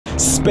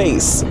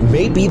Space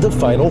may be the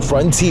final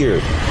frontier.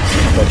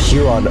 But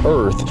here on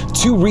Earth,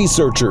 two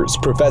researchers,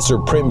 Professor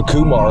Prem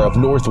Kumar of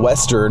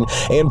Northwestern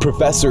and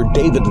Professor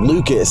David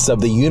Lucas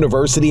of the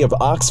University of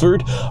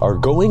Oxford, are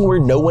going where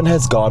no one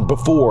has gone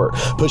before,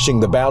 pushing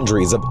the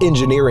boundaries of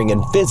engineering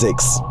and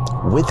physics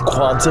with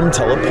quantum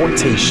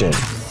teleportation.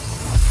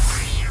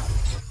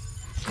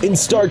 In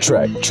Star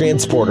Trek,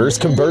 transporters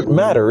convert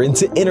matter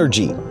into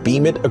energy,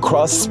 beam it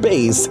across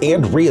space,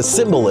 and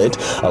reassemble it,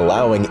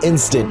 allowing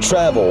instant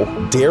travel,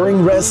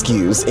 daring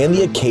rescues, and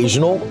the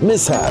occasional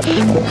mishap.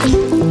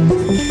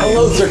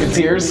 Hello,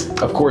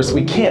 Circuiteers! Of course,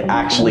 we can't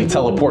actually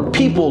teleport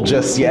people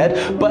just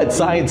yet, but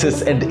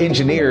scientists and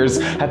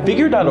engineers have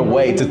figured out a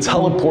way to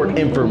teleport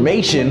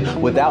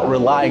information without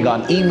relying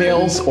on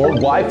emails or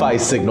Wi-Fi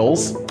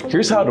signals.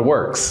 Here's how it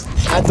works.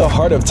 At the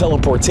heart of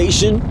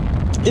teleportation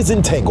is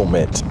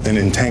entanglement. An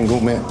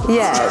entanglement?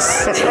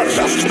 Yes.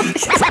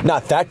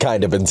 Not that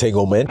kind of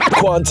entanglement.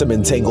 Quantum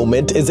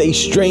entanglement is a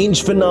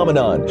strange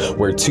phenomenon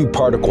where two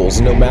particles,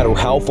 no matter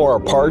how far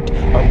apart,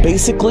 are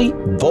basically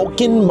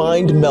Vulcan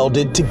mind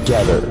melded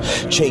together.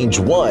 Change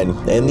one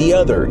and the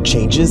other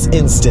changes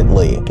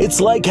instantly.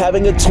 It's like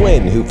having a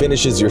twin who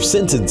finishes your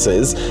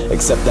sentences,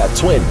 except that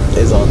twin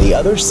is on the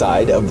other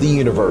side of the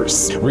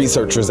universe.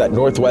 Researchers at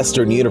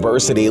Northwestern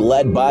University,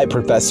 led by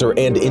Professor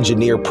and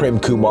Engineer Prem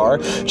Kumar,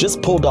 just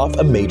pulled off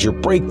a major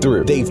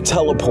breakthrough. They've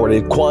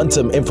teleported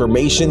quantum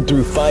information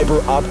through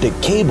fiber optic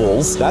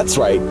cables. That's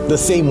right, the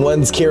same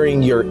ones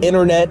carrying your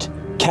internet,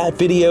 cat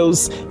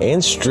videos,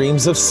 and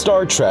streams of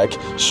Star Trek: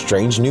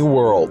 Strange New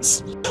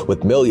Worlds.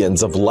 With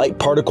millions of light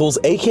particles,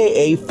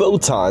 aka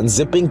photons,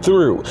 zipping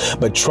through.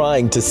 But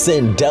trying to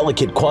send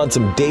delicate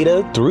quantum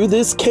data through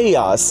this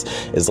chaos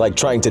is like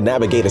trying to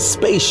navigate a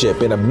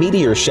spaceship in a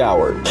meteor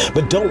shower.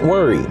 But don't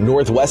worry,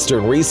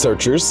 Northwestern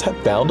researchers have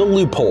found a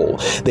loophole.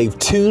 They've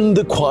tuned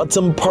the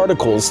quantum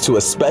particles to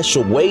a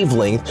special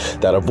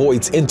wavelength that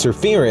avoids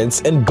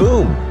interference, and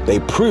boom, they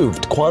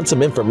proved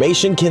quantum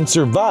information can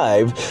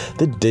survive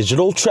the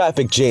digital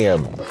traffic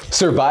jam.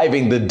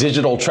 Surviving the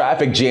digital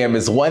traffic jam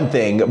is one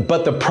thing,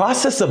 but the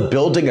process of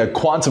building a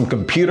quantum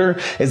computer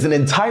is an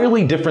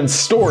entirely different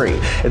story.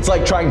 It's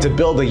like trying to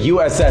build a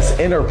USS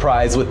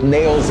Enterprise with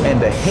nails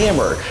and a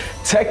hammer.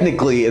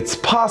 Technically, it's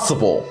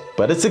possible,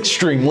 but it's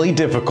extremely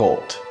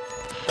difficult.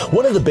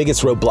 One of the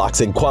biggest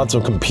roadblocks in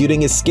quantum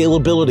computing is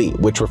scalability,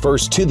 which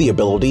refers to the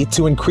ability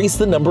to increase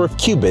the number of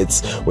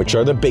qubits, which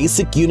are the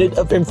basic unit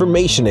of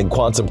information in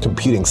quantum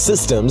computing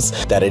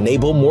systems that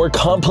enable more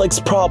complex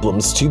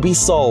problems to be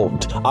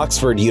solved.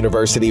 Oxford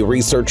University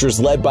researchers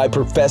led by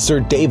Professor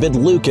David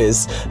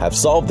Lucas have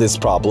solved this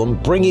problem,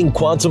 bringing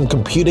quantum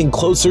computing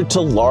closer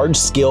to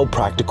large-scale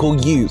practical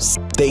use.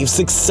 They've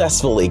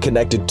successfully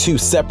connected two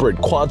separate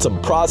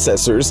quantum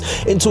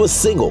processors into a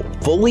single,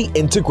 fully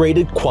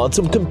integrated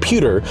quantum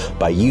computer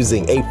by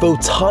using a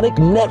photonic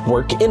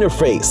network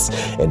interface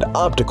and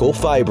optical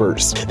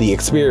fibers. The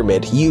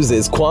experiment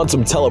uses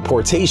quantum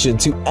teleportation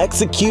to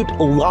execute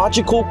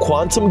logical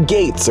quantum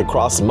gates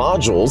across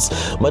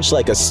modules, much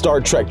like a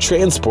Star Trek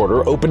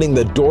transporter, opening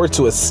the door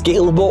to a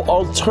scalable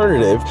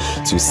alternative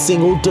to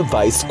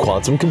single-device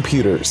quantum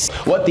computers.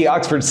 What the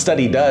Oxford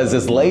study does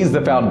is lays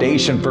the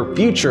foundation for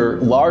future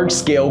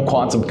large-scale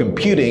quantum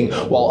computing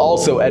while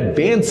also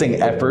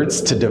advancing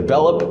efforts to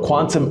develop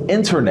quantum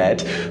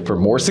internet for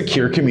more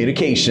secure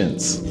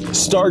communications.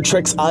 Star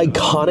Trek's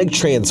iconic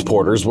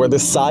transporters were the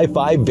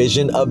sci-fi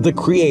vision of the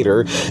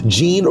creator,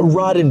 Gene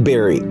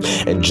Roddenberry.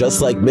 And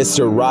just like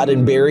Mr.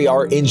 Roddenberry,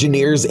 our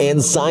engineers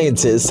and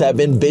scientists have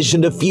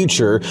envisioned a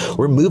future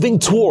we're moving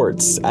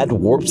towards at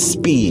warp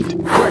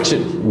speed.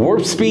 Correction,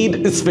 warp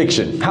speed is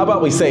fiction. How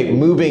about we say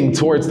moving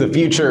towards the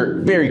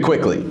future very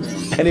quickly?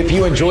 And if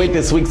you enjoyed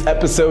this week's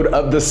episode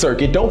of The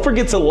Circuit, don't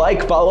forget to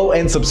like, follow,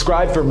 and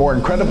subscribe for more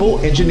incredible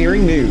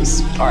engineering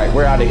news. All right,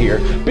 we're out of here.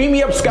 Beam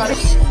me up, Scotty.